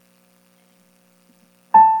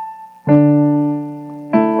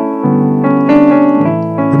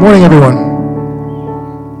Morning, everyone.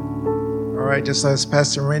 All right, just as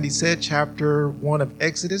Pastor Randy said, chapter 1 of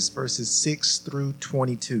Exodus, verses 6 through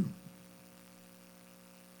 22.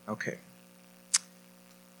 Okay.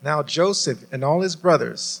 Now Joseph and all his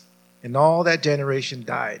brothers and all that generation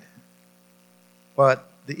died. But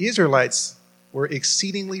the Israelites were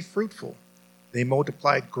exceedingly fruitful. They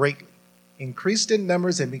multiplied greatly, increased in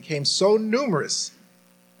numbers, and became so numerous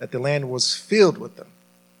that the land was filled with them.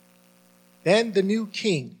 Then the new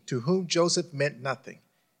king, to whom Joseph meant nothing,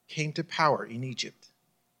 came to power in Egypt.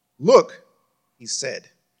 Look, he said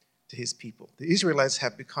to his people, the Israelites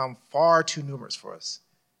have become far too numerous for us.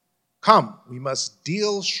 Come, we must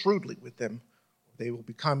deal shrewdly with them, or they will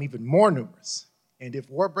become even more numerous. And if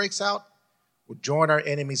war breaks out, we'll join our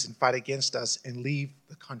enemies and fight against us and leave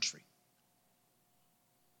the country.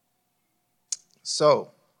 So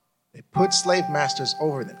they put slave masters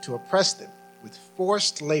over them to oppress them with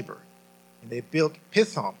forced labor. And they built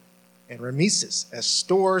Pithom and Rameses as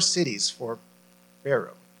store cities for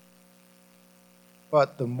Pharaoh.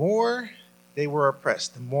 But the more they were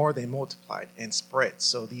oppressed, the more they multiplied and spread.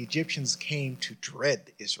 So the Egyptians came to dread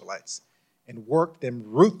the Israelites and worked them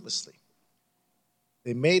ruthlessly.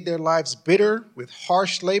 They made their lives bitter with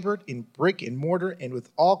harsh labor in brick and mortar and with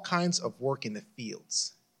all kinds of work in the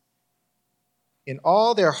fields. In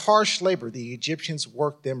all their harsh labor, the Egyptians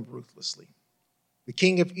worked them ruthlessly. The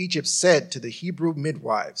king of Egypt said to the Hebrew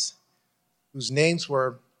midwives, whose names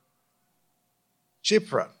were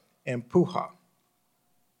Shiphrah and Puah,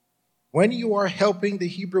 when you are helping the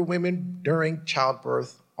Hebrew women during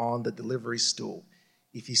childbirth on the delivery stool,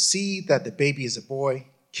 if you see that the baby is a boy,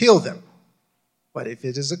 kill them. But if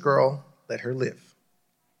it is a girl, let her live.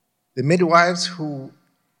 The midwives,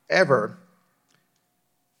 however,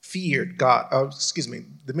 feared God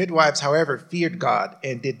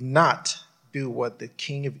and did not do what the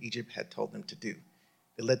king of Egypt had told them to do.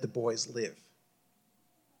 They let the boys live.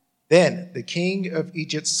 Then the king of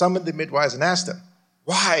Egypt summoned the midwives and asked them,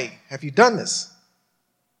 why have you done this?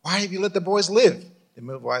 Why have you let the boys live? The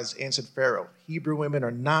midwives answered Pharaoh, Hebrew women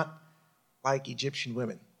are not like Egyptian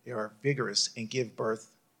women. They are vigorous and gave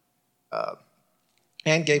birth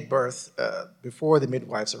before the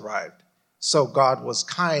midwives arrived. So God was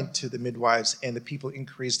kind to the midwives, and the people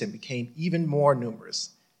increased and became even more numerous.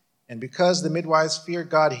 And because the midwives feared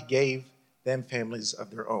God, he gave them families of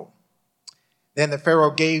their own. Then the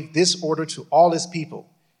Pharaoh gave this order to all his people.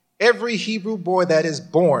 Every Hebrew boy that is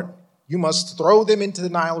born, you must throw them into the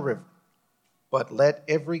Nile River, but let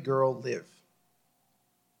every girl live.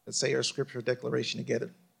 Let's say our scripture declaration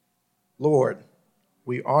together. Lord,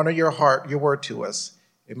 we honor your word to us,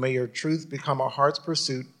 and may your truth become our heart's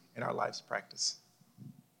pursuit and our life's practice.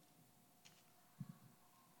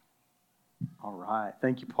 All right.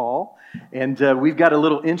 Thank you, Paul. And we've got a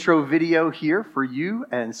little intro video here for you.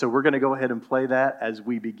 And so we're going to go ahead and play that as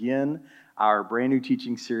we begin our brand new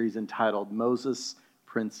teaching series entitled Moses,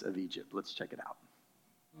 Prince of Egypt. Let's check it out.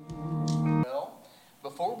 Well,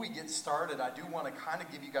 before we get started, I do want to kind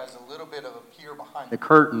of give you guys a little bit of a peer behind the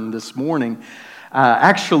curtain this morning.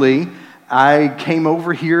 Actually, I came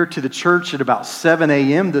over here to the church at about 7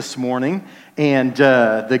 a.m. this morning, and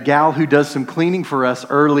the gal who does some cleaning for us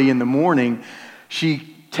early in the morning,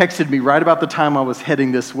 she texted me right about the time I was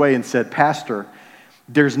heading this way and said, Pastor,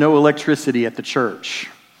 there's no electricity at the church.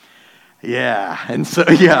 Yeah, and so,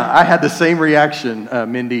 I had the same reaction,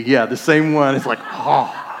 Mindy. Yeah, the same one. It's like,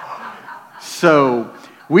 oh. So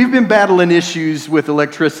we've been battling issues with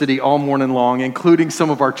electricity all morning long, including some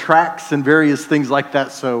of our tracks and various things like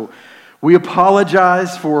that, so we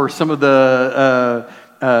apologize for some of the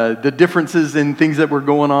differences in things that were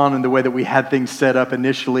going on and the way that we had things set up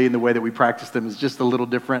initially and the way that we practiced them is just a little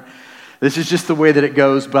different. This is just the way that it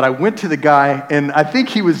goes. But I went to the guy, and I think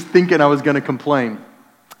he was thinking I was going to complain.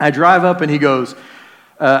 I drive up, and he goes,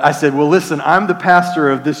 I said, well, listen, I'm the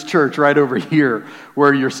pastor of this church right over here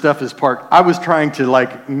where your stuff is parked. I was trying to,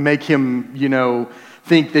 make him,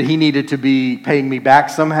 think that he needed to be paying me back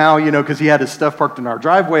somehow, because he had his stuff parked in our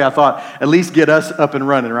driveway. I thought, at least get us up and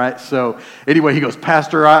running, right? So anyway, he goes,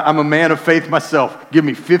 Pastor, I'm a man of faith myself. Give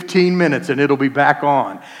me 15 minutes and it'll be back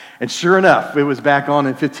on. And sure enough, it was back on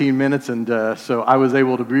in 15 minutes, and so I was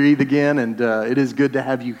able to breathe again, and it is good to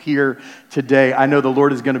have you here today. I know the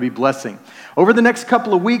Lord is going to be blessing. Over the next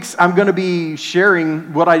couple of weeks, I'm going to be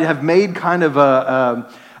sharing what I have made kind of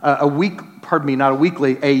a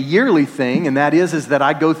yearly thing, and that is that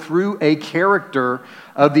I go through a character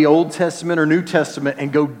of the Old Testament or New Testament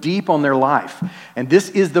and go deep on their life. And this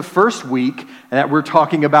is the first week that we're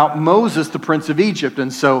talking about Moses, the Prince of Egypt.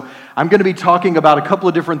 And so I'm going to be talking about a couple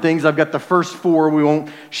of different things. I've got the first four. We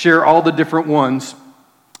won't share all the different ones.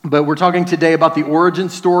 But we're talking today about the origin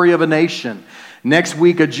story of a nation. Next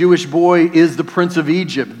week, a Jewish boy is the Prince of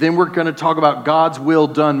Egypt. Then we're going to talk about God's will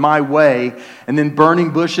done my way, and then burning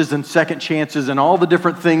bushes and second chances and all the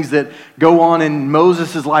different things that go on in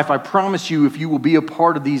Moses' life. I promise you, if you will be a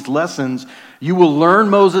part of these lessons, you will learn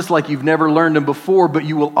Moses like you've never learned him before, but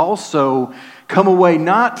you will also come away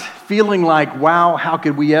not feeling like, wow, how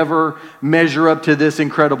could we ever measure up to this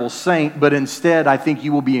incredible saint? But instead, I think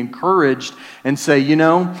you will be encouraged and say, you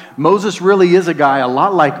know, Moses really is a guy a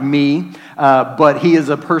lot like me, but he is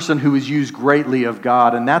a person who is used greatly of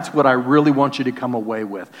God. And that's what I really want you to come away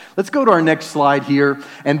with. Let's go to our next slide here.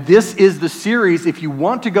 And this is the series. If you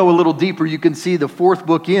want to go a little deeper, you can see the fourth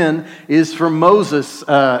book in is from Moses.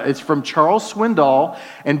 It's from Charles Swindoll.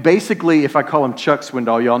 And basically, if I call him Chuck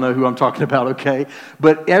Swindoll, y'all know who I'm talking about, okay?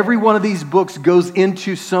 But every one of these books goes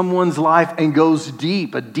into someone's life and goes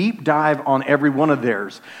deep, a deep dive on every one of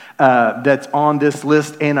theirs. That's on this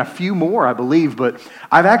list, and a few more, I believe. But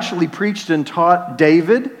I've actually preached and taught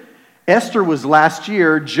David. Esther was last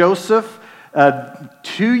year. Joseph,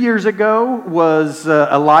 2 years ago, was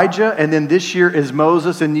Elijah. And then this year is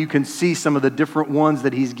Moses. And you can see some of the different ones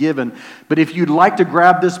that he's given. But if you'd like to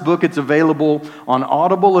grab this book, it's available on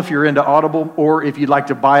Audible if you're into Audible. Or if you'd like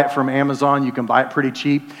to buy it from Amazon, you can buy it pretty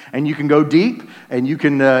cheap. And you can go deep, and you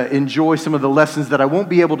can enjoy some of the lessons that I won't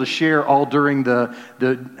be able to share all during the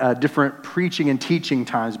different preaching and teaching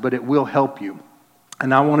times, but it will help you.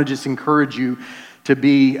 And I want to just encourage you to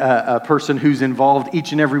be a person who's involved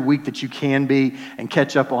each and every week that you can be, and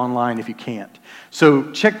catch up online if you can't.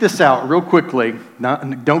 So check this out real quickly.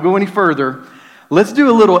 Don't go any further. Let's do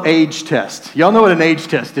a little age test. Y'all know what an age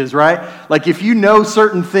test is, right? Like if you know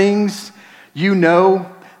certain things, you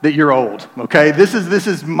know that you're old, okay? This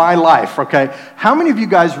is my life, okay? How many of you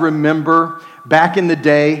guys remember back in the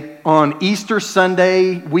day on Easter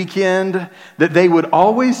Sunday weekend that they would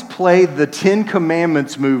always play the Ten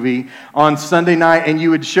Commandments movie on Sunday night, and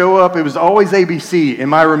you would show up? It was always ABC in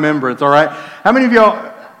my remembrance, all right? How many of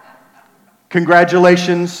y'all,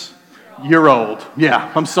 congratulations, you're old.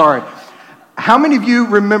 Yeah, I'm sorry. How many of you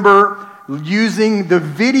remember using the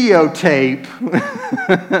videotape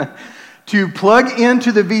to plug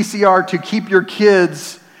into the VCR to keep your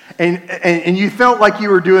kids, and you felt like you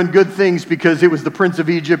were doing good things because it was the Prince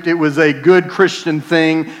of Egypt, it was a good Christian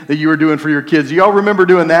thing that you were doing for your kids? Y'all remember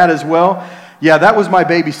doing that as well? Yeah, that was my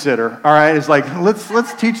babysitter, all right? It's like,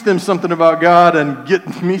 let's teach them something about God and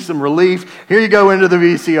get me some relief. Here you go into the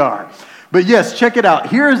VCR. But yes, check it out.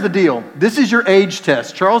 Here is the deal. This is your age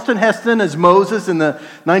test. Charlton Heston as Moses in the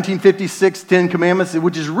 1956 Ten Commandments,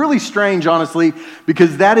 which is really strange, honestly,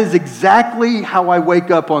 because that is exactly how I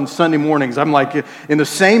wake up on Sunday mornings. I'm like in the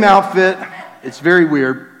same outfit. It's very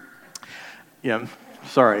weird. Yeah,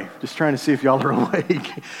 sorry. Just trying to see if y'all are awake.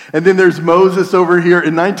 And then there's Moses over here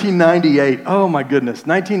in 1998. Oh my goodness.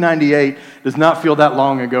 1998 does not feel that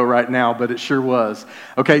long ago right now, but it sure was.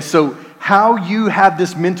 Okay, so how you have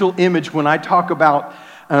this mental image when I talk about,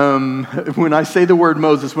 when I say the word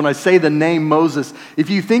Moses, when I say the name Moses,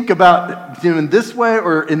 if you think about him in this way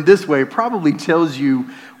or in this way, it probably tells you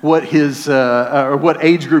what his, or what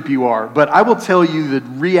age group you are. But I will tell you the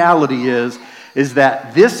reality is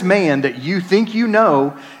that this man that you think you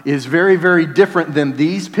know is very, very different than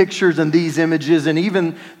these pictures and these images, and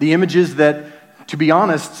even the images that, to be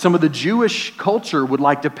honest, some of the Jewish culture would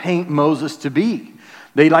like to paint Moses to be.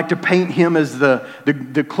 They like to paint him as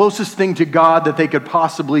the closest thing to God that they could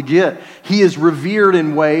possibly get. He is revered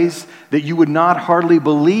in ways that you would not hardly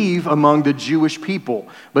believe among the Jewish people.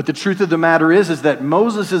 But the truth of the matter is that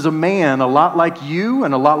Moses is a man a lot like you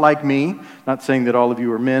and a lot like me. Not saying that all of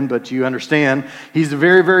you are men, but you understand. He's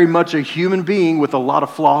very, very much a human being with a lot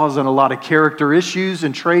of flaws and a lot of character issues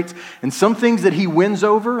and traits, and some things that he wins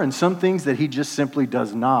over and some things that he just simply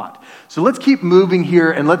does not. So let's keep moving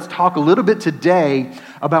here, and let's talk a little bit today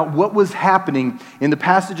about what was happening in the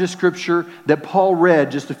passage of Scripture that Paul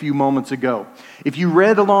read just a few moments ago. If you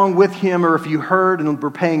read along with him, or if you heard and were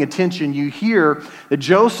paying attention, you hear that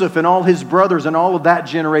Joseph and all his brothers and all of that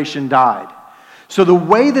generation died. So the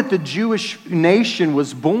way that the Jewish nation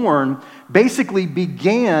was born basically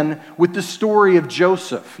began with the story of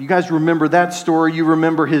Joseph. You guys remember that story. You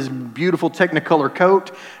remember his beautiful Technicolor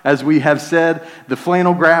coat, as we have said, the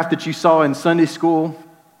flannel graph that you saw in Sunday school.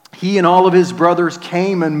 He and all of his brothers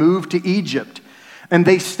came and moved to Egypt, and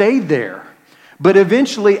they stayed there. But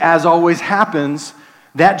eventually, as always happens,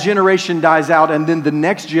 that generation dies out, and then the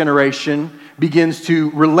next generation begins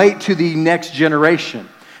to relate to the next generation.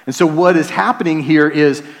 And so what is happening here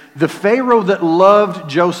is the Pharaoh that loved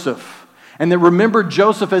Joseph and they remembered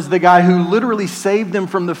Joseph as the guy who literally saved them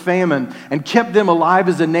from the famine and kept them alive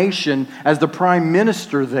as a nation as the prime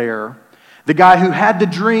minister there. The guy who had the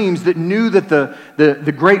dreams that knew that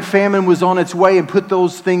the great famine was on its way and put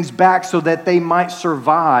those things back so that they might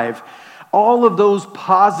survive. All of those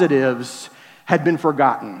positives had been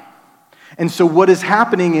forgotten. And so what is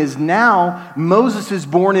happening is now Moses is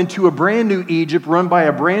born into a brand new Egypt run by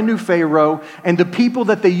a brand new Pharaoh, and the people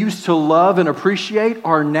that they used to love and appreciate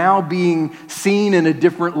are now being seen in a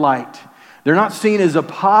different light. They're not seen as a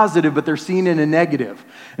positive, but they're seen in a negative.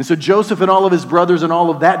 And so Joseph and all of his brothers and all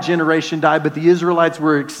of that generation died, but the Israelites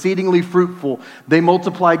were exceedingly fruitful. They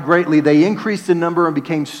multiplied greatly. They increased in number and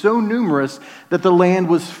became so numerous that the land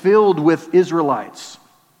was filled with Israelites.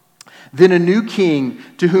 Then a new king,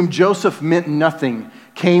 to whom Joseph meant nothing,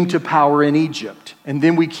 came to power in Egypt. And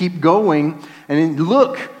then we keep going, and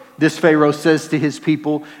look, this Pharaoh says to his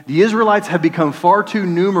people, the Israelites have become far too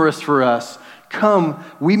numerous for us. Come,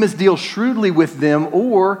 we must deal shrewdly with them,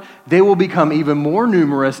 or they will become even more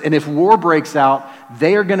numerous. And if war breaks out,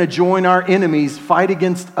 they are going to join our enemies, fight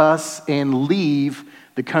against us, and leave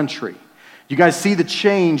the country. You guys see the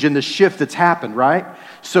change and the shift that's happened, right?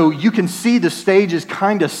 So you can see the stage is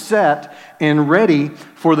kind of set and ready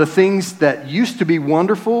for the things that used to be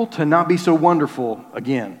wonderful to not be so wonderful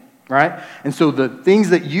again, right? And so the things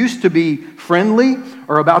that used to be friendly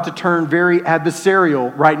are about to turn very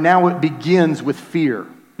adversarial. Right now it begins with fear.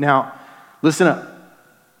 Now, listen up.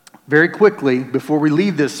 Very quickly, before we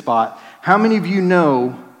leave this spot, how many of you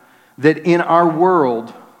know that in our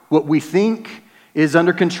world, what we think is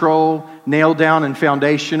under control, nailed down, and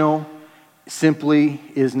foundational simply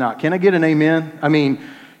is not? Can I get an amen? I mean,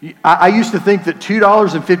 I used to think that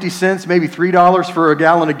 $2.50, maybe $3 for a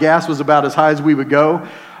gallon of gas was about as high as we would go.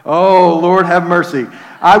 Oh, Lord, have mercy.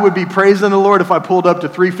 I would be praising the Lord if I pulled up to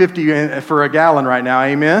 $3.50 for a gallon right now,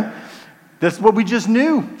 amen? That's what we just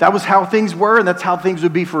knew. That was how things were, and that's how things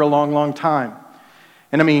would be for a long, long time.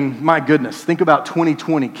 And I mean, my goodness, think about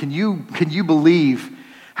 2020. Can you believe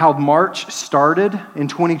how March started in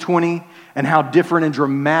 2020 and how different and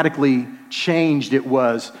dramatically changed it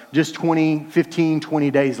was just 20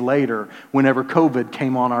 days later whenever COVID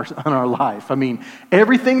came on our life. I mean,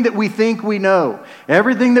 everything that we think we know,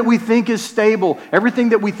 everything that we think is stable, everything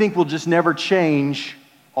that we think will just never change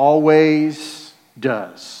always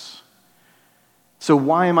does. So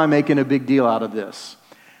why am I making a big deal out of this?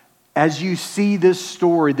 As you see this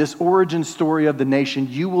story, this origin story of the nation,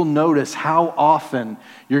 you will notice how often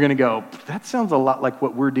you're going to go, that sounds a lot like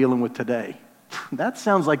what we're dealing with today. That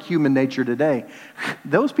sounds like human nature today.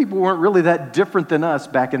 Those people weren't really that different than us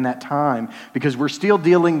back in that time because we're still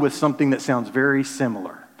dealing with something that sounds very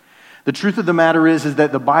similar. The truth of the matter is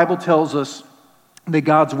that the Bible tells us that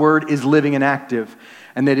God's word is living and active,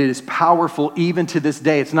 and that it is powerful even to this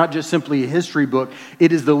day. It's not just simply a history book.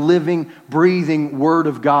 It is the living, breathing Word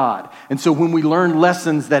of God. And so when we learn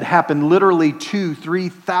lessons that happened literally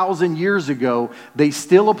 2,000-3,000 years ago, they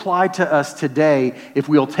still apply to us today if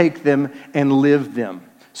we'll take them and live them.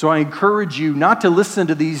 So I encourage you not to listen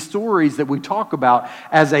to these stories that we talk about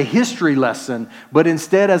as a history lesson, but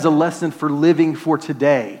instead as a lesson for living for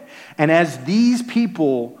today. And as these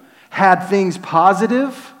people had things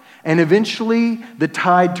positive, and eventually the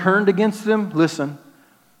tide turned against them. Listen,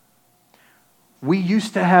 we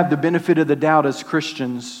used to have the benefit of the doubt as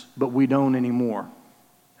Christians, but we don't anymore.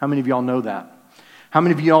 How many of y'all know that? How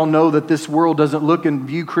many of y'all know that this world doesn't look and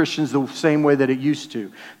view Christians the same way that it used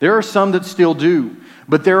to? There are some that still do,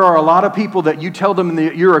 but there are a lot of people that you tell them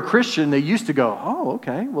that you're a Christian, they used to go, oh,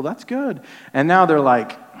 okay, well, that's good. And now they're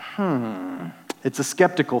like, it's a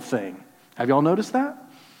skeptical thing. Have y'all noticed that?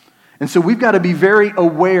 And so we've got to be very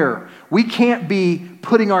aware. We can't be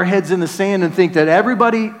putting our heads in the sand and think that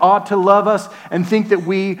everybody ought to love us and think that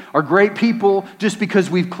we are great people just because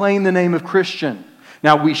we've claimed the name of Christian.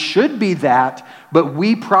 Now, we should be that, but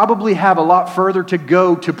we probably have a lot further to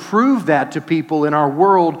go to prove that to people in our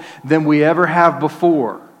world than we ever have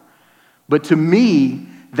before. But to me,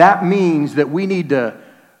 that means that we need to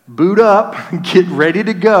boot up, get ready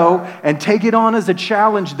to go, and take it on as a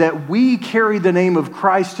challenge that we carry the name of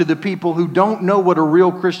Christ to the people who don't know what a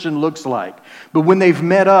real Christian looks like. But when they've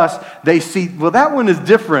met us, they see, well, that one is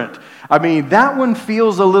different. I mean, that one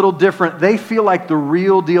feels a little different. They feel like the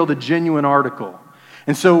real deal, the genuine article.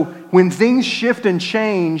 And so when things shift and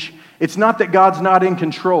change, it's not that God's not in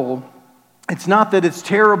control. It's not that it's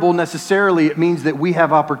terrible necessarily. It means that we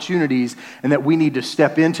have opportunities and that we need to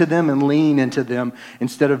step into them and lean into them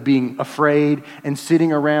instead of being afraid and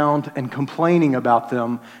sitting around and complaining about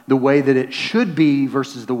them the way that it should be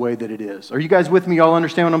versus the way that it is. Are you guys with me? Y'all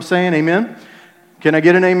understand what I'm saying? Amen? Can I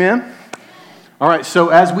get an amen? All right, so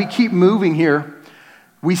as we keep moving here,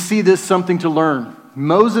 we see this something to learn.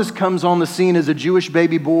 Moses comes on the scene as a Jewish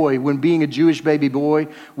baby boy when being a Jewish baby boy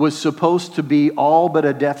was supposed to be all but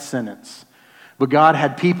a death sentence. But God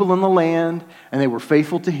had people in the land, and they were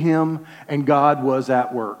faithful to him, and God was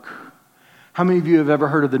at work. How many of you have ever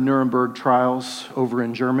heard of the Nuremberg trials over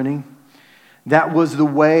in Germany? That was the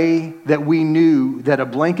way that we knew that a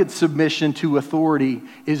blanket submission to authority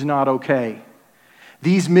is not okay.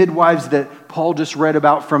 These midwives that Paul just read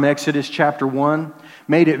about from Exodus chapter 1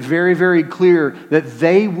 made it very, very clear that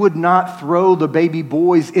they would not throw the baby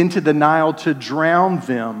boys into the Nile to drown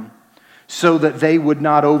them so that they would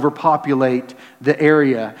not overpopulate the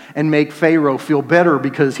area and make Pharaoh feel better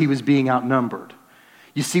because he was being outnumbered.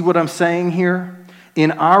 You see what I'm saying here?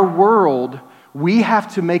 In our world, we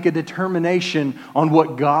have to make a determination on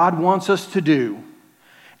what God wants us to do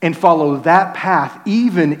and follow that path,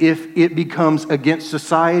 even if it becomes against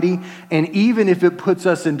society and even if it puts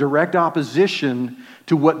us in direct opposition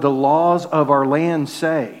to what the laws of our land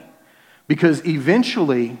say. Because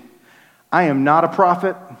eventually, I am not a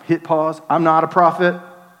prophet. Hit pause. I'm not a prophet,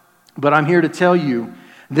 but I'm here to tell you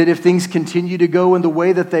that if things continue to go in the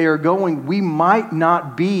way that they are going, we might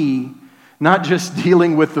not be not just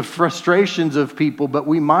dealing with the frustrations of people, but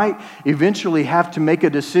we might eventually have to make a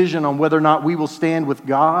decision on whether or not we will stand with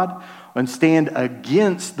God and stand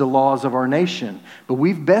against the laws of our nation. But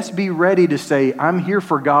we've best be ready to say, I'm here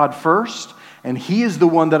for God first, and He is the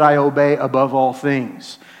one that I obey above all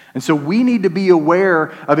things. And so we need to be aware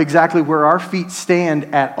of exactly where our feet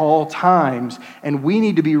stand at all times, and we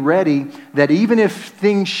need to be ready that even if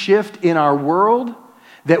things shift in our world,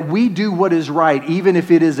 that we do what is right, even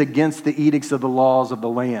if it is against the edicts of the laws of the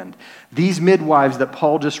land. These midwives that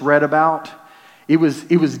Paul just read about, it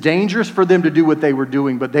was dangerous for them to do what they were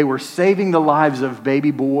doing, but they were saving the lives of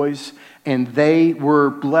baby boys, and they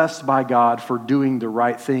were blessed by God for doing the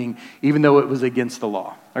right thing, even though it was against the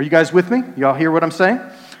law. Are you guys with me? Y'all hear what I'm saying?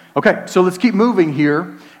 Okay, so let's keep moving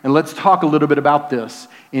here, and let's talk a little bit about this.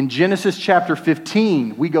 In Genesis chapter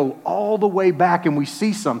 15, we go all the way back and we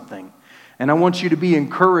see something. And I want you to be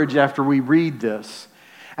encouraged after we read this.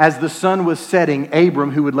 As the sun was setting, Abram,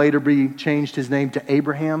 who would later be changed his name to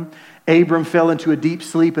Abraham, Abram fell into a deep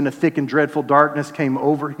sleep, and a thick and dreadful darkness came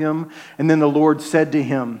over him. And then the Lord said to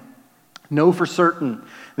him, know for certain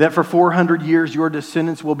that for 400 years your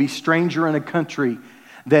descendants will be stranger in a country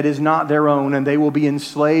that is not their own, and they will be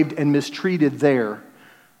enslaved and mistreated there.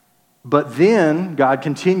 But then God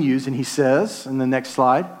continues, and he says, in the next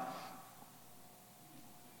slide,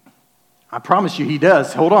 I promise you he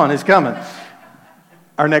does. Hold on, it's coming.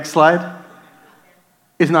 Our next slide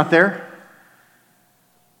is not there.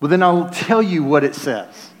 Well, then I'll tell you what it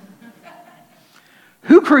says.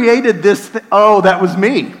 Who created this? Oh, that was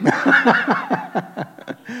me.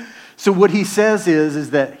 So what he says is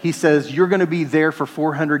that he says, you're going to be there for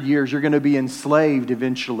 400 years. You're going to be enslaved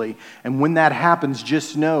eventually. And when that happens,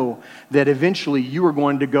 just know that eventually you are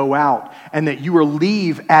going to go out and that you will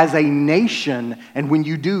leave as a nation. And when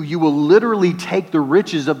you do, you will literally take the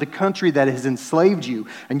riches of the country that has enslaved you,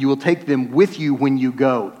 and you will take them with you when you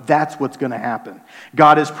go. That's what's going to happen.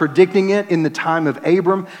 God is predicting it in the time of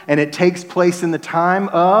Abram, and it takes place in the time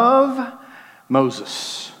of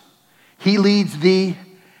Moses. He leads the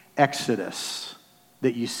Exodus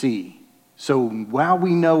that you see. So while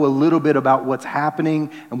we know a little bit about what's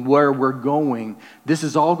happening and where we're going, this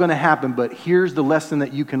is all going to happen. But here's the lesson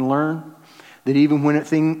that you can learn, that even when it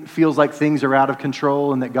feels like things are out of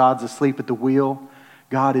control and that God's asleep at the wheel,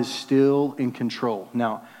 God is still in control.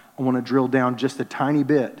 Now, I want to drill down just a tiny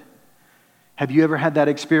bit. Have you ever had that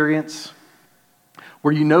experience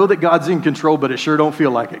where you know that God's in control, but it sure don't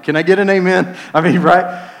feel like it? Can I get an amen? I mean,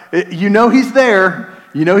 right? You know He's there.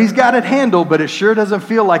 You know He's got it handled, but it sure doesn't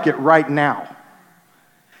feel like it right now.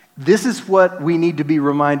 This is what we need to be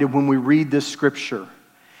reminded when we read this scripture.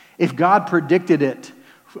 If God predicted it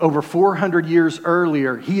over 400 years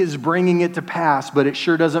earlier, He is bringing it to pass, but it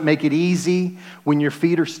sure doesn't make it easy when your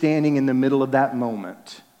feet are standing in the middle of that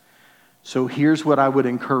moment. So here's what I would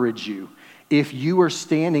encourage you. If you are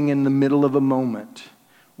standing in the middle of a moment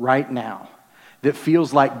right now that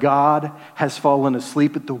feels like God has fallen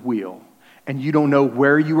asleep at the wheel, and you don't know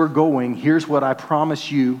where you are going, here's what I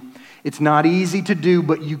promise you. It's not easy to do,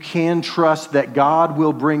 but you can trust that God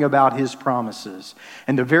will bring about His promises.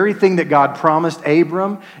 And the very thing that God promised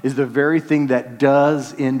Abram is the very thing that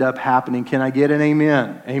does end up happening. Can I get an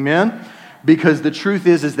amen? Amen? Because the truth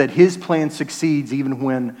is that His plan succeeds even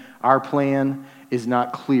when our plan is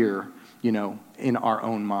not clear, in our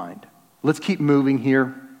own mind. Let's keep moving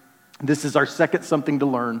here. This is our second something to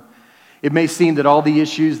learn. It may seem that all the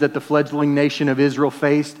issues that the fledgling nation of Israel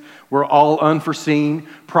faced were all unforeseen,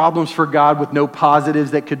 problems for God with no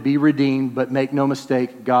positives that could be redeemed, but make no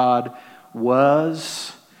mistake, God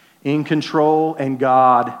was in control and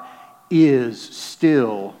God is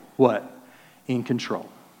still what? In control.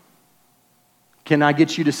 Can I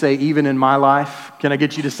get you to say, even in my life? Can I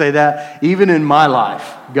get you to say that? Even in my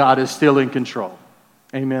life, God is still in control.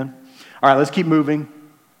 Amen. All right, let's keep moving.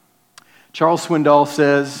 Charles Swindoll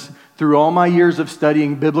says, through all my years of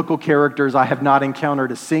studying biblical characters, I have not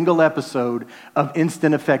encountered a single episode of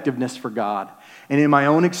instant effectiveness for God. And in my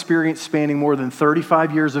own experience spanning more than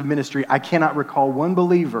 35 years of ministry, I cannot recall one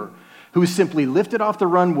believer who simply lifted off the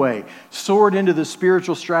runway, soared into the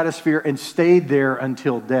spiritual stratosphere, and stayed there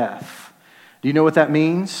until death. Do you know what that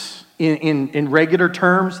means? In regular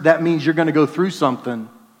terms, that means you're going to go through something.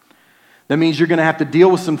 That means you're going to have to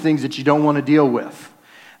deal with some things that you don't want to deal with.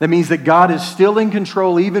 That means that God is still in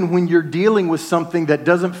control even when you're dealing with something that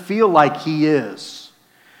doesn't feel like He is.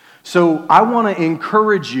 So I want to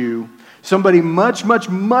encourage you. Somebody much, much,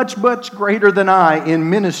 much, much greater than I in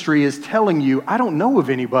ministry is telling you, I don't know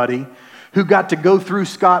of anybody who got to go through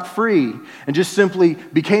scot-free and just simply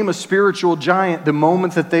became a spiritual giant the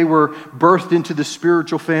moment that they were birthed into the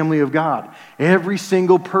spiritual family of God. Every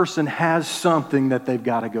single person has something that they've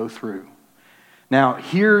got to go through. Now,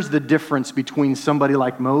 here's the difference between somebody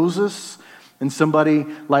like Moses and somebody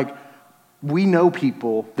like, we know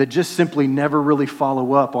people that just simply never really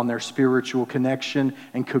follow up on their spiritual connection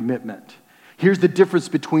and commitment. Here's the difference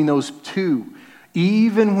between those two.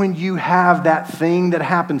 Even when you have that thing that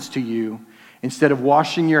happens to you, instead of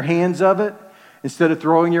washing your hands of it, instead of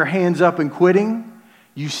throwing your hands up and quitting,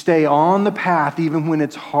 you stay on the path even when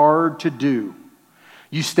it's hard to do.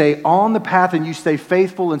 You stay on the path and you stay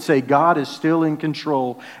faithful and say, God is still in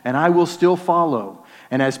control and I will still follow.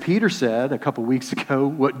 And as Peter said a couple weeks ago,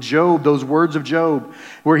 those words of Job,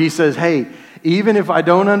 where he says, hey, even if I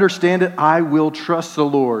don't understand it, I will trust the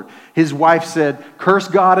Lord. His wife said, curse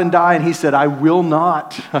God and die. And he said, I will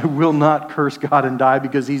not curse God and die,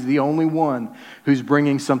 because He's the only one who's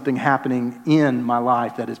bringing something happening in my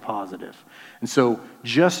life that is positive. And so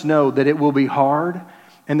just know that it will be hard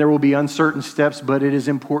and there will be uncertain steps, but it is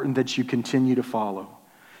important that you continue to follow.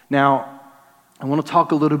 Now, I want to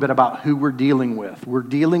talk a little bit about who we're dealing with. We're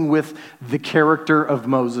dealing with the character of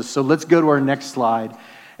Moses. So let's go to our next slide.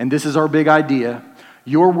 And this is our big idea.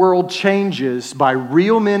 Your world changes by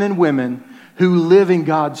real men and women who live in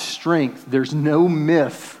God's strength. There's no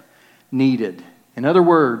myth needed. In other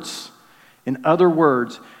words,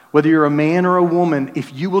 whether you're a man or a woman,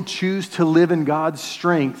 if you will choose to live in God's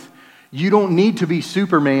strength, you don't need to be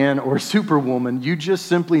Superman or Superwoman. You just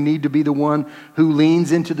simply need to be the one who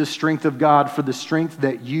leans into the strength of God for the strength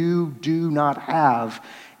that you do not have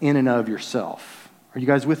in and of yourself. Are you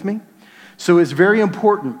guys with me? So it's very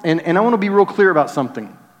important. And I want to be real clear about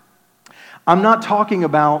something. I'm not talking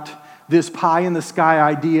about this pie in the sky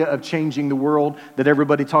idea of changing the world that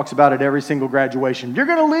everybody talks about at every single graduation. You're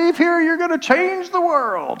going to leave here, you're going to change the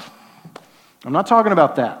world. I'm not talking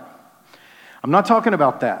about that.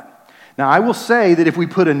 Now, I will say that if we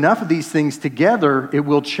put enough of these things together, it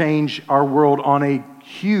will change our world on a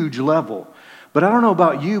huge level. But I don't know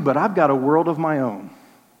about you, but I've got a world of my own.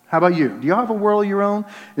 How about you? Do you have a world of your own?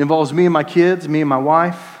 It involves me and my kids, me and my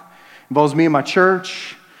wife. It involves me and my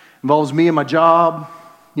church. It involves me and my job,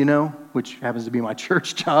 which happens to be my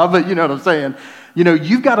church job, but you know what I'm saying.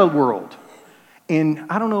 You've got a world. And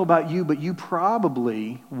I don't know about you, but you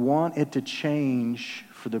probably want it to change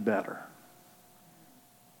for the better.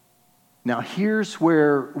 Now, here's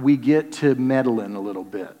where we get to meddling a little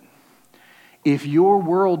bit. If your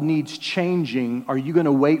world needs changing, are you going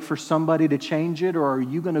to wait for somebody to change it, or are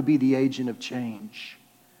you going to be the agent of change?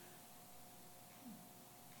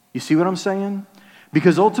 You see what I'm saying?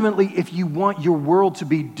 Because ultimately, if you want your world to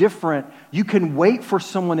be different, you can wait for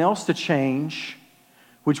someone else to change,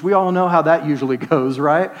 which we all know how that usually goes,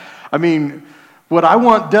 right? I mean, what I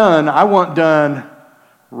want done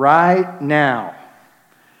right now.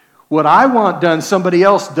 What I want done, somebody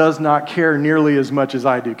else does not care nearly as much as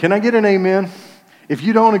I do. Can I get an amen? If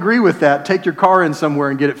you don't agree with that, take your car in somewhere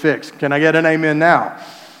and get it fixed. Can I get an amen now?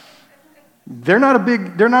 They're not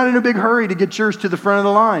in a big hurry to get yours to the front of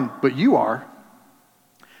the line, but you are.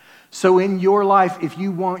 So in your life, if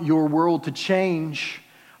you want your world to change,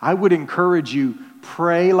 I would encourage you,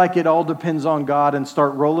 pray like it all depends on God and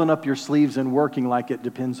start rolling up your sleeves and working like it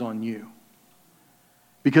depends on you.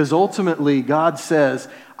 Because ultimately, God says,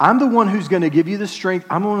 I'm the one who's going to give you the strength.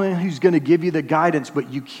 I'm the one who's going to give you the guidance,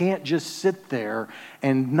 but you can't just sit there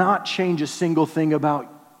and not change a single thing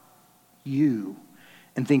about you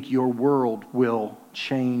and think your world will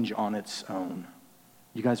change on its own.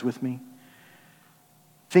 You guys with me?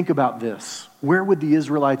 Think about this. Where would the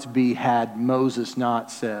Israelites be had Moses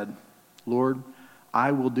not said, Lord,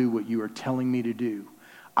 I will do what you are telling me to do.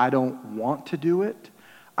 I don't want to do it.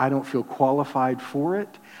 I don't feel qualified for it.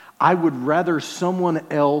 I would rather someone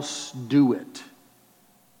else do it.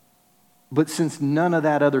 But since none of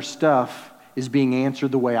that other stuff is being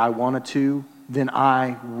answered the way I want it to, then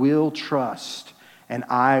I will trust, and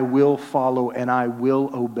I will follow, and I will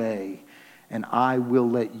obey, and I will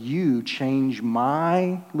let you change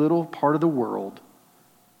my little part of the world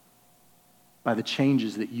by the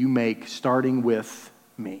changes that you make, starting with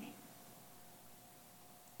me.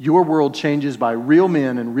 Your world changes by real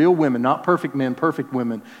men and real women, not perfect men, perfect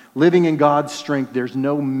women, living in God's strength. There's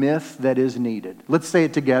no myth that is needed. Let's say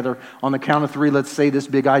it together. On the count of 3, let's say this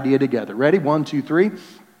big idea together. Ready? 1, 2, 3.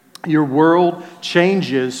 Your world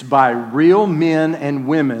changes by real men and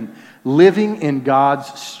women living in God's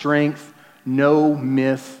strength. No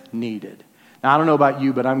myth needed. Now, I don't know about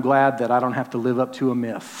you, but I'm glad that I don't have to live up to a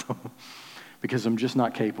myth because I'm just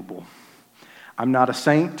not capable. I'm not a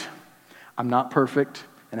saint. I'm not perfect.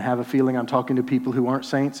 And I have a feeling I'm talking to people who aren't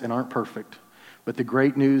saints and aren't perfect. But the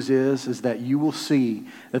great news is that you will see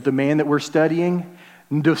that the man that we're studying,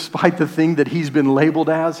 despite the thing that he's been labeled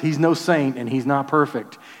as, he's no saint and he's not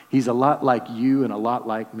perfect. He's a lot like you and a lot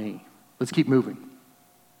like me. Let's keep moving.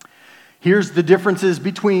 Here's the differences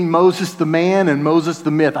between Moses the man and Moses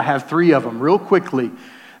the myth. I have 3 of them real quickly.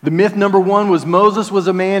 The myth number 1 was Moses was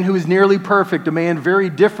a man who was nearly perfect, a man very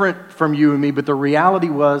different from you and me. But the reality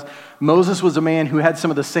was Moses was a man who had some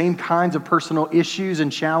of the same kinds of personal issues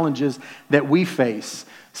and challenges that we face,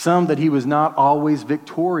 some that he was not always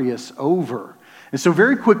victorious over. And so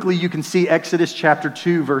very quickly you can see Exodus chapter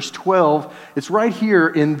 2, verse 12. It's right here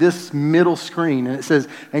in this middle screen. And it says,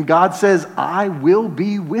 and God says, I will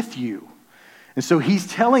be with you. And so he's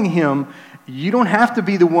telling him, you don't have to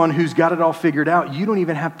be the one who's got it all figured out. You don't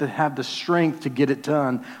even have to have the strength to get it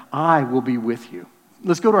done. I will be with you.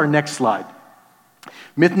 Let's go to our next slide.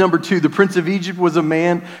 Myth number 2, the Prince of Egypt was a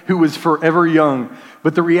man who was forever young.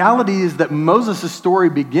 But the reality is that Moses' story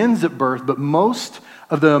begins at birth, but most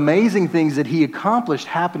of the amazing things that he accomplished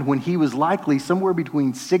happened when he was likely somewhere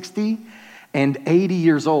between 60 and 80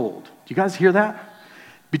 years old. Do you guys hear that?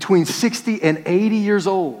 Between 60 and 80 years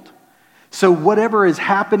old. So whatever is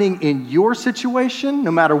happening in your situation,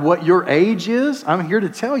 no matter what your age is, I'm here to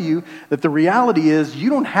tell you that the reality is you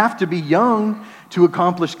don't have to be young to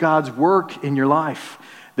accomplish God's work in your life.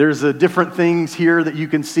 There's different things here that you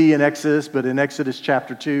can see in Exodus, but in Exodus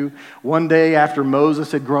chapter 2, one day after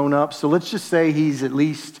Moses had grown up, so let's just say he's at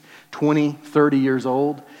least 20, 30 years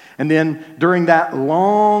old. And then during that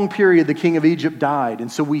long period, the king of Egypt died. And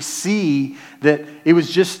so we see that it was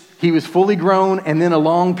just, he was fully grown, and then a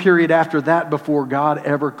long period after that before God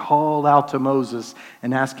ever called out to Moses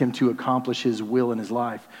and asked him to accomplish his will in his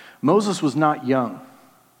life. Moses was not young.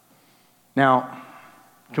 Now,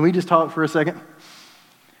 can we just talk for a second?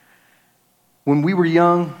 When we were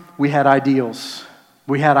young, we had ideals.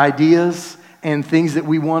 We had ideas and things that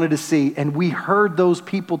we wanted to see. And we heard those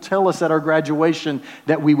people tell us at our graduation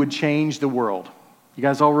that we would change the world. You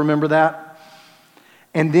guys all remember that?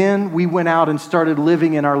 And then we went out and started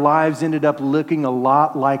living, and our lives ended up looking a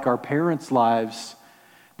lot like our parents' lives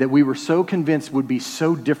that we were so convinced would be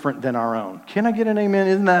so different than our own. Can I get an amen?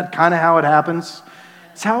 Isn't that kind of how it happens?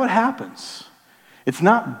 It's how it happens. It's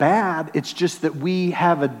not bad. It's just that we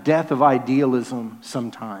have a death of idealism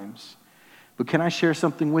sometimes. But can I share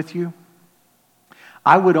something with you?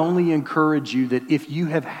 I would only encourage you that if you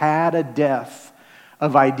have had a death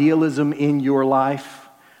of idealism in your life,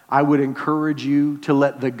 I would encourage you to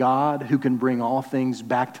let the God who can bring all things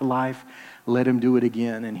back to life, let him do it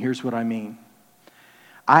again. And here's what I mean.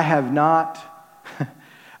 I have not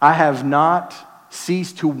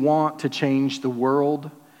ceased to want to change the world,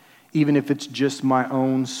 even if it's just my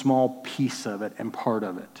own small piece of it and part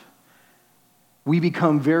of it. We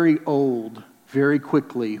become very old very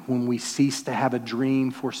quickly when we cease to have a dream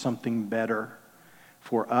for something better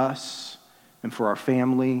for us and for our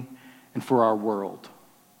family and for our world.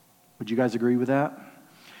 Would you guys agree with that?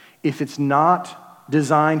 If it's not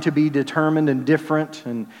designed to be determined and different,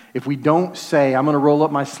 and if we don't say, I'm going to roll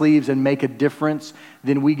up my sleeves and make a difference,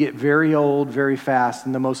 then we get very old very fast,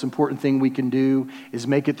 and the most important thing we can do is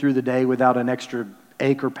make it through the day without an extra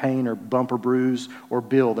ache or pain or bump or bruise or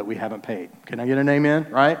bill that we haven't paid. Can I get an amen?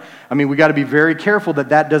 Right? I mean, we got to be very careful that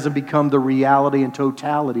that doesn't become the reality and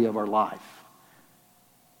totality of our life.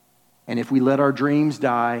 And if we let our dreams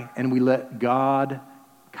die and we let God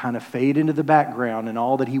kind of fade into the background and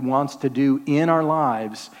all that he wants to do in our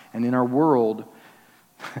lives and in our world,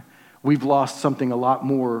 we've lost something a lot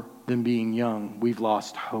more than being young. We've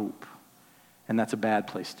lost hope, and that's a bad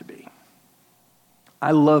place to be.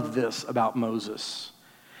 I love this about Moses,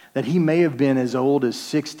 that he may have been as old as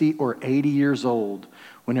 60 or 80 years old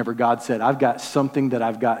whenever God said, I've got something that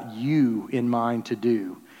I've got you in mind to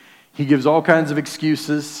do. He gives all kinds of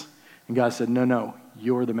excuses, and God said, no,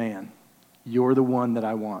 you're the man. You're the one that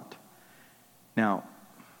I want. Now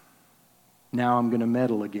I'm going to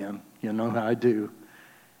meddle again. You know how I do.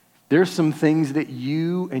 There's some things that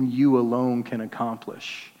you and you alone can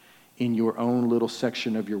accomplish in your own little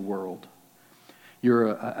section of your world.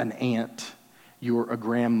 You're an aunt. You're a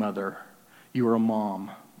grandmother. You're a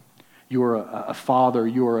mom. You're a father.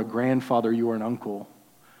 You're a grandfather. You're an uncle.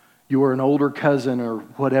 You're an older cousin or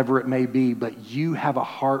whatever it may be, but you have a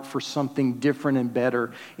heart for something different and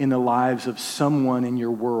better in the lives of someone in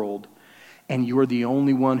your world, and you're the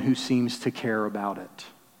only one who seems to care about it.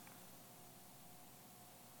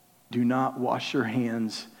 Do not wash your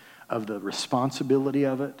hands of the responsibility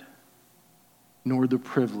of it, nor the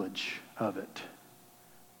privilege of it.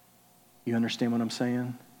 You understand what I'm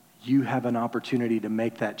saying? You have an opportunity to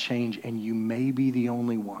make that change, and you may be the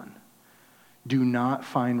only one. Do not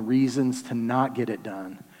find reasons to not get it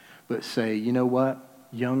done, but say, you know what?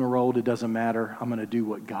 Young or old, it doesn't matter. I'm going to do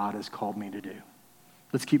what God has called me to do.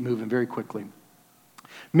 Let's keep moving very quickly.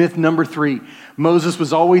 Myth number 3, Moses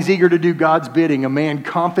was always eager to do God's bidding, a man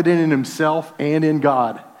confident in himself and in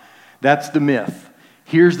God. That's the myth.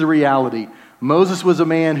 Here's the reality. Moses was a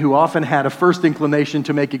man who often had a first inclination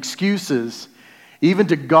to make excuses, even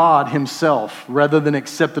to God himself, rather than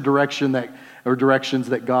accept the directions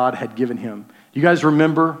that God had given him. You guys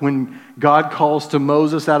remember when God calls to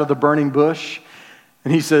Moses out of the burning bush?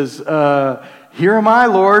 And he says, here am I,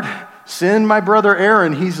 Lord. Send my brother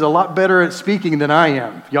Aaron. He's a lot better at speaking than I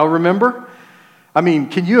am. Y'all remember? I mean,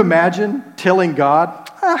 can you imagine telling God,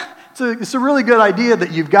 it's a really good idea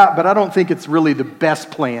that you've got, but I don't think it's really the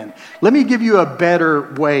best plan. Let me give you a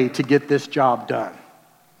better way to get this job done.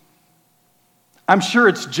 I'm sure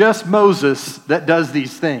it's just Moses that does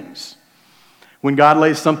these things. When God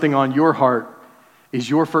lays something on your heart, is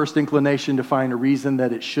your first inclination to find a reason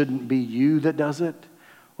that it shouldn't be you that does it?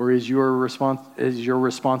 Or is your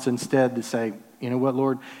response instead to say, you know what,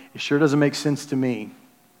 Lord, it sure doesn't make sense to me,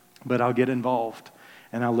 but I'll get involved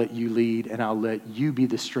and I'll let you lead and I'll let you be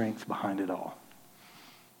the strength behind it all.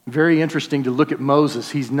 Very interesting to look at Moses.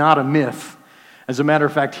 He's not a myth. As a matter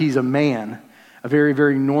of fact, he's a man, a very,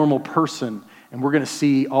 very normal person. And we're going to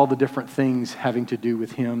see all the different things having to do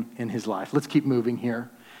with him in his life. Let's keep moving here.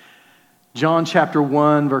 John chapter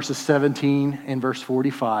 1, verses 17 and verse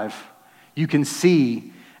 45. You can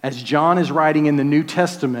see, as John is writing in the New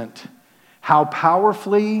Testament, how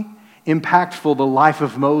powerfully impactful the life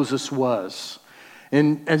of Moses was.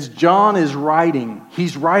 And as John is writing,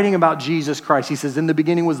 he's writing about Jesus Christ. He says, in the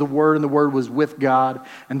beginning was the Word, and the Word was with God,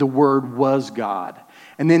 and the Word was God.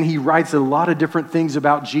 And then he writes a lot of different things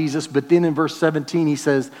about Jesus. But then in verse 17, he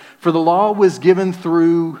says, for the law was given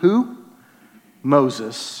through who?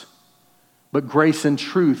 Moses. But grace and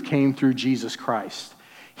truth came through Jesus Christ.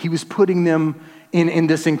 He was putting them in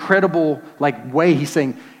this incredible way. He's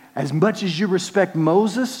saying, as much as you respect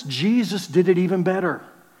Moses, Jesus did it even better.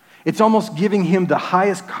 It's almost giving him the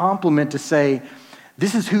highest compliment to say,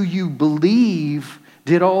 this is who you believe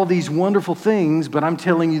did all these wonderful things, but I'm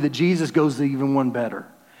telling you that Jesus goes even one better.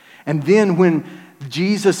 And then when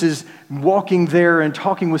Jesus is walking there and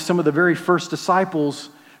talking with some of the very first disciples,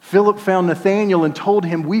 Philip found Nathanael and told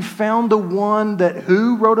him, we found the one that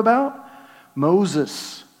who wrote about?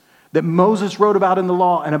 Moses. That Moses wrote about in the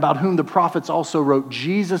law and about whom the prophets also wrote,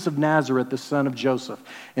 Jesus of Nazareth, the son of Joseph.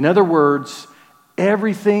 In other words,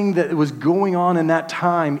 everything that was going on in that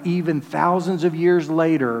time, even thousands of years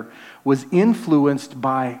later, was influenced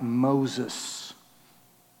by Moses.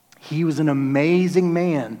 He was an amazing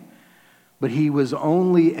man, but he was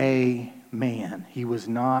only a man. He was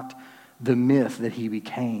not the myth that he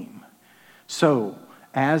became. So,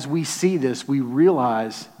 as we see this, we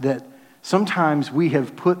realize that sometimes we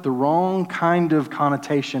have put the wrong kind of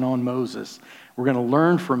connotation on Moses. We're going to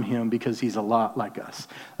learn from him because he's a lot like us.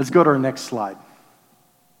 Let's go to our next slide.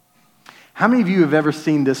 How many of you have ever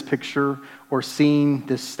seen this picture or seen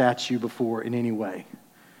this statue before in any way?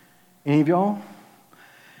 Any of y'all?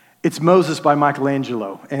 It's Moses by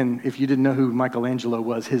Michelangelo. And if you didn't know who Michelangelo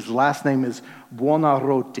was, his last name is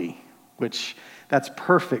Buonarroti, which that's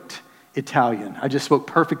perfect Italian. I just spoke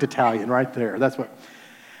perfect Italian right there. That's what.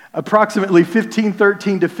 Approximately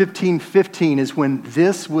 1513 to 1515 is when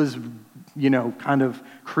this was, kind of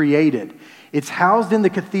created. It's housed in the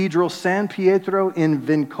Cathedral San Pietro in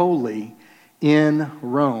Vincoli in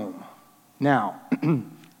Rome. Now,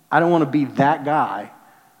 I don't want to be that guy,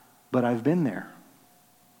 but I've been there.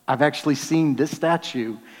 I've actually seen this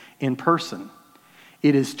statue in person.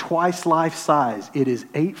 It is twice life size. It is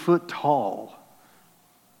 8 foot tall,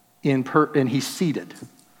 and he's seated.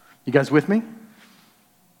 You guys with me?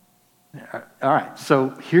 All right, so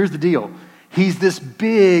here's the deal. He's this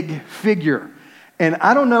big figure. And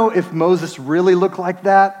I don't know if Moses really looked like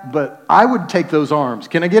that, but I would take those arms.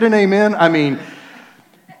 Can I get an amen? I mean,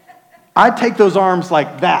 I'd take those arms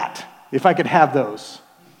like that if I could have those.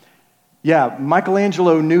 Yeah,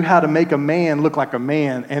 Michelangelo knew how to make a man look like a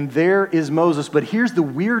man, and there is Moses. But here's the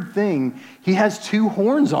weird thing. He has 2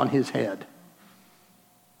 horns on his head.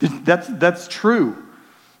 That's true.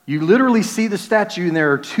 You literally see the statue, and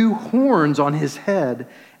there are 2 horns on his head,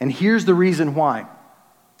 and here's the reason why.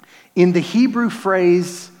 In the Hebrew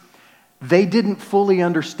phrase, they didn't fully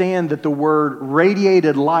understand that the word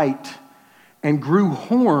radiated light and grew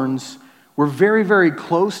horns were very, very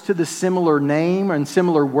close to the similar name and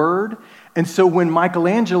similar word. And so when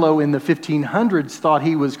Michelangelo in the 1500s thought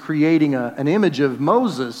he was creating an image of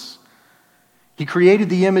Moses, he created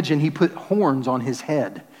the image and he put horns on his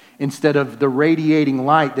head instead of the radiating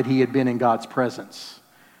light that he had been in God's presence.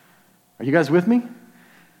 Are you guys with me?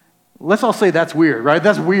 Let's all say that's weird, right?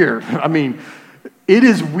 That's weird. I mean, it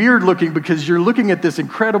is weird looking because you're looking at this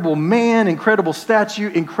incredible man, incredible statue,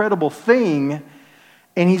 incredible thing,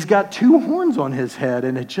 and he's got 2 horns on his head,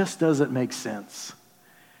 and it just doesn't make sense.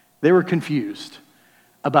 They were confused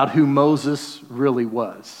about who Moses really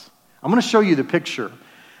was. I'm going to show you the picture.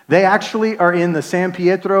 They actually are in the San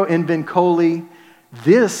Pietro in Vincoli.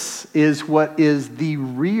 This is what is the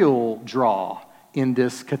real draw in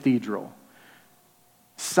this cathedral.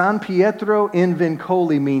 San Pietro in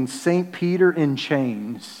Vincoli means St. Peter in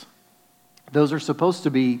chains. Those are supposed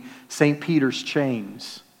to be St. Peter's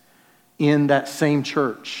chains in that same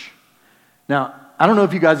church. Now, I don't know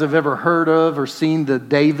if you guys have ever heard of or seen the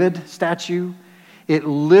David statue. It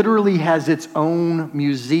literally has its own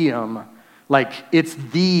museum, like it's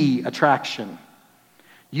the attraction.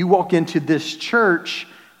 You walk into this church,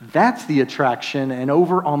 that's the attraction, and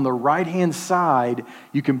over on the right-hand side,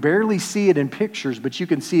 you can barely see it in pictures, but you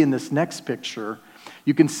can see in this next picture,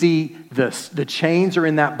 you can see the chains are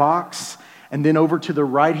in that box, and then over to the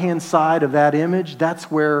right-hand side of that image,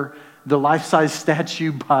 that's where the life-size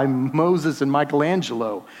statue by Moses and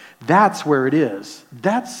Michelangelo, that's where it is.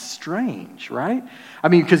 That's strange, right? I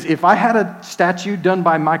mean, because if I had a statue done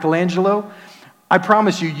by Michelangelo, I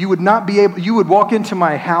promise you, you would walk into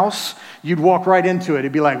my house, you'd walk right into it.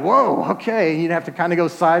 It'd be like, whoa, okay. And you'd have to kind of go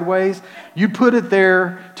sideways. You'd put it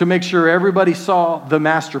there to make sure everybody saw the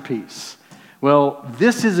masterpiece. Well,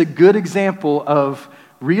 this is a good example of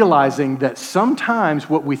realizing that sometimes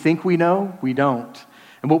what we think we know, we don't.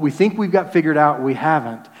 And what we think we've got figured out, we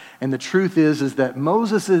haven't. And the truth is that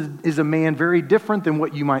Moses is a man very different than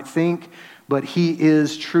what you might think, but he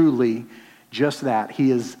is truly just that.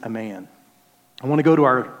 He is a man. I want to go to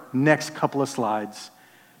our next couple of slides.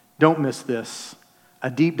 Don't miss this. A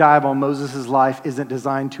deep dive on Moses' life isn't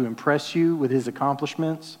designed to impress you with his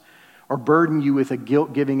accomplishments or burden you with a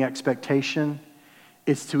guilt-giving expectation.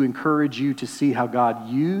 It's to encourage you to see how God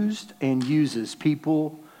used and uses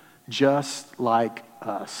people just like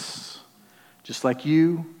us. Just like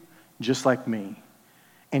you, just like me.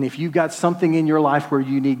 And if you've got something in your life where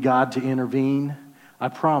you need God to intervene, I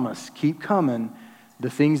promise, keep coming. The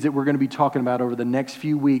things that we're going to be talking about over the next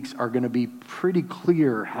few weeks are going to be pretty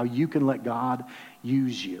clear how you can let God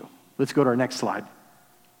use you. Let's go to our next slide.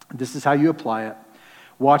 This is how you apply it.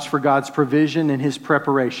 Watch for God's provision and his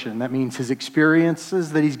preparation. That means his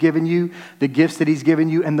experiences that he's given you, the gifts that he's given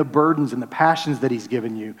you, and the burdens and the passions that he's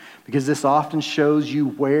given you. Because this often shows you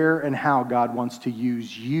where and how God wants to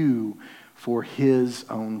use you for his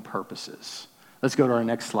own purposes. Let's go to our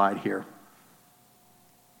next slide here.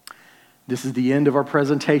 This is the end of our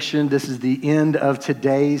presentation. This is the end of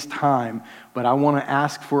today's time. But I want to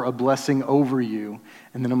ask for a blessing over you.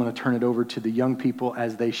 And then I'm going to turn it over to the young people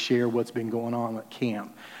as they share what's been going on at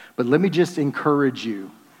camp. But let me just encourage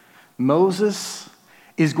you. Moses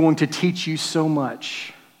is going to teach you so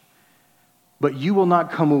much. But you will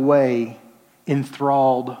not come away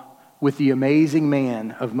enthralled with the amazing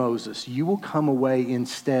man of Moses. You will come away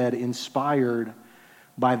instead inspired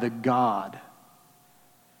by the God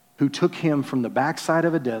who took him from the backside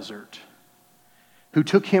of a desert, who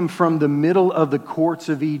took him from the middle of the courts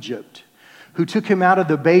of Egypt, who took him out of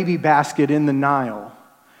the baby basket in the Nile,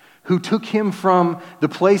 who took him from the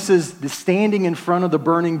places standing in front of the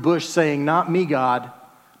burning bush saying, "Not me, God,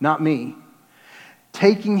 not me."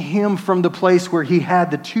 Taking him from the place where he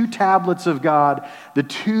had the 2 tablets of God, the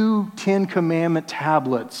 2 Ten Commandment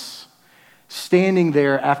tablets, standing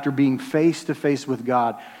there after being face to face with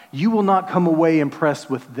God, you will not come away impressed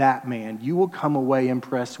with that man. You will come away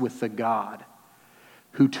impressed with the God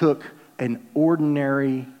who took an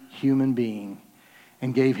ordinary human being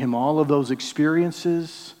and gave him all of those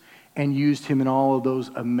experiences and used him in all of those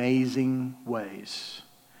amazing ways.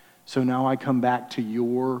 So now I come back to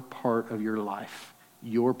your part of your life,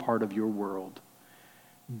 your part of your world.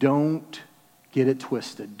 Don't get it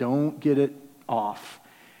twisted. Don't get it off.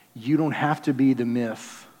 You don't have to be the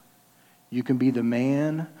myth. You can be the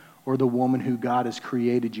man or the woman who God has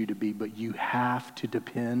created you to be, but you have to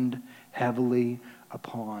depend heavily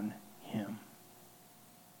upon him.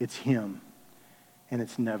 It's him, and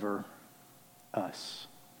it's never us.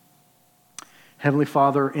 Heavenly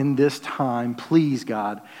Father, in this time, please,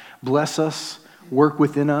 God, bless us, work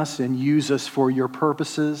within us, and use us for your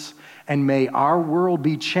purposes. And may our world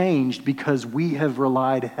be changed because we have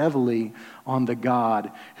relied heavily on the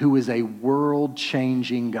God who is a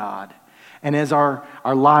world-changing God. And as our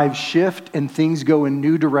lives shift and things go in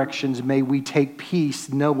new directions, may we take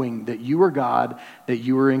peace knowing that you are God, that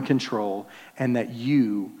you are in control, and that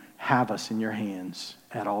you have us in your hands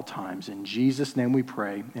at all times. In Jesus' name we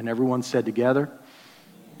pray. And everyone said together,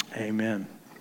 amen.